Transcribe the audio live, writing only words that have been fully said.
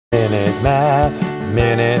Minute Math.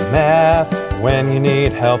 When you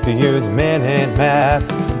need help, you use Minute Math.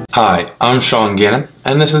 Hi, I'm Sean Gannon,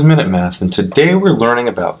 and this is Minute Math, and today we're learning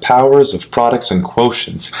about powers of products and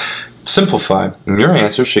quotients. Simplified, your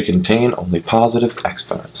answer should contain only positive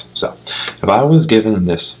exponents. So, if I was given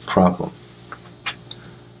this problem,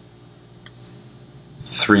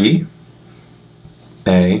 3ab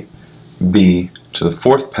to the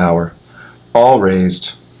fourth power, all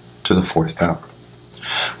raised to the fourth power.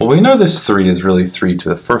 Well, we know this 3 is really 3 to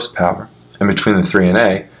the first power, and between the 3 and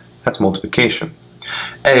a, that's multiplication.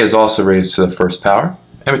 A is also raised to the first power,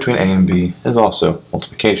 and between a and b is also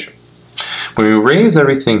multiplication. When we raise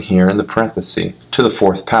everything here in the parenthesis to the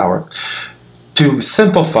fourth power, to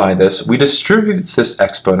simplify this, we distribute this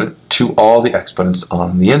exponent to all the exponents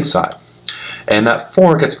on the inside. And that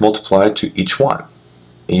 4 gets multiplied to each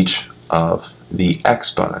of the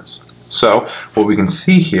exponents. So what we can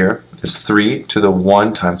see here is 3 to the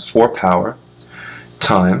 1 times 4 power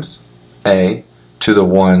times a to the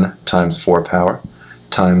 1 times 4 power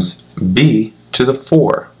times b to the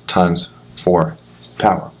 4 times 4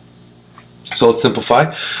 power. So let's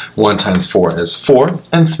simplify. 1 times 4 is 4,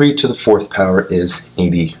 and 3 to the 4th power is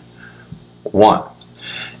 81.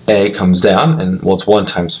 A comes down, and well, it's 1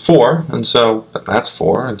 times 4, and so that's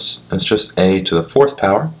 4. It's just a to the 4th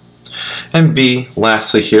power. And b,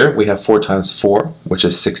 lastly here, we have 4 times 4, which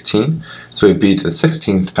is 16, so we have b to the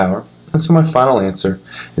 16th power. And so my final answer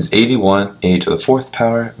is 81, a to the 4th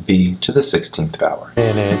power, b to the 16th power.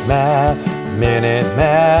 Minute Math.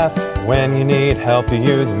 When you need help, you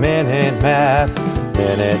use Minute Math.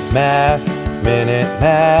 Minute Math.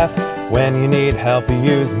 When you need help, you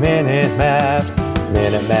use Minute Math.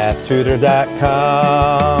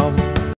 MinuteMathTutor.com.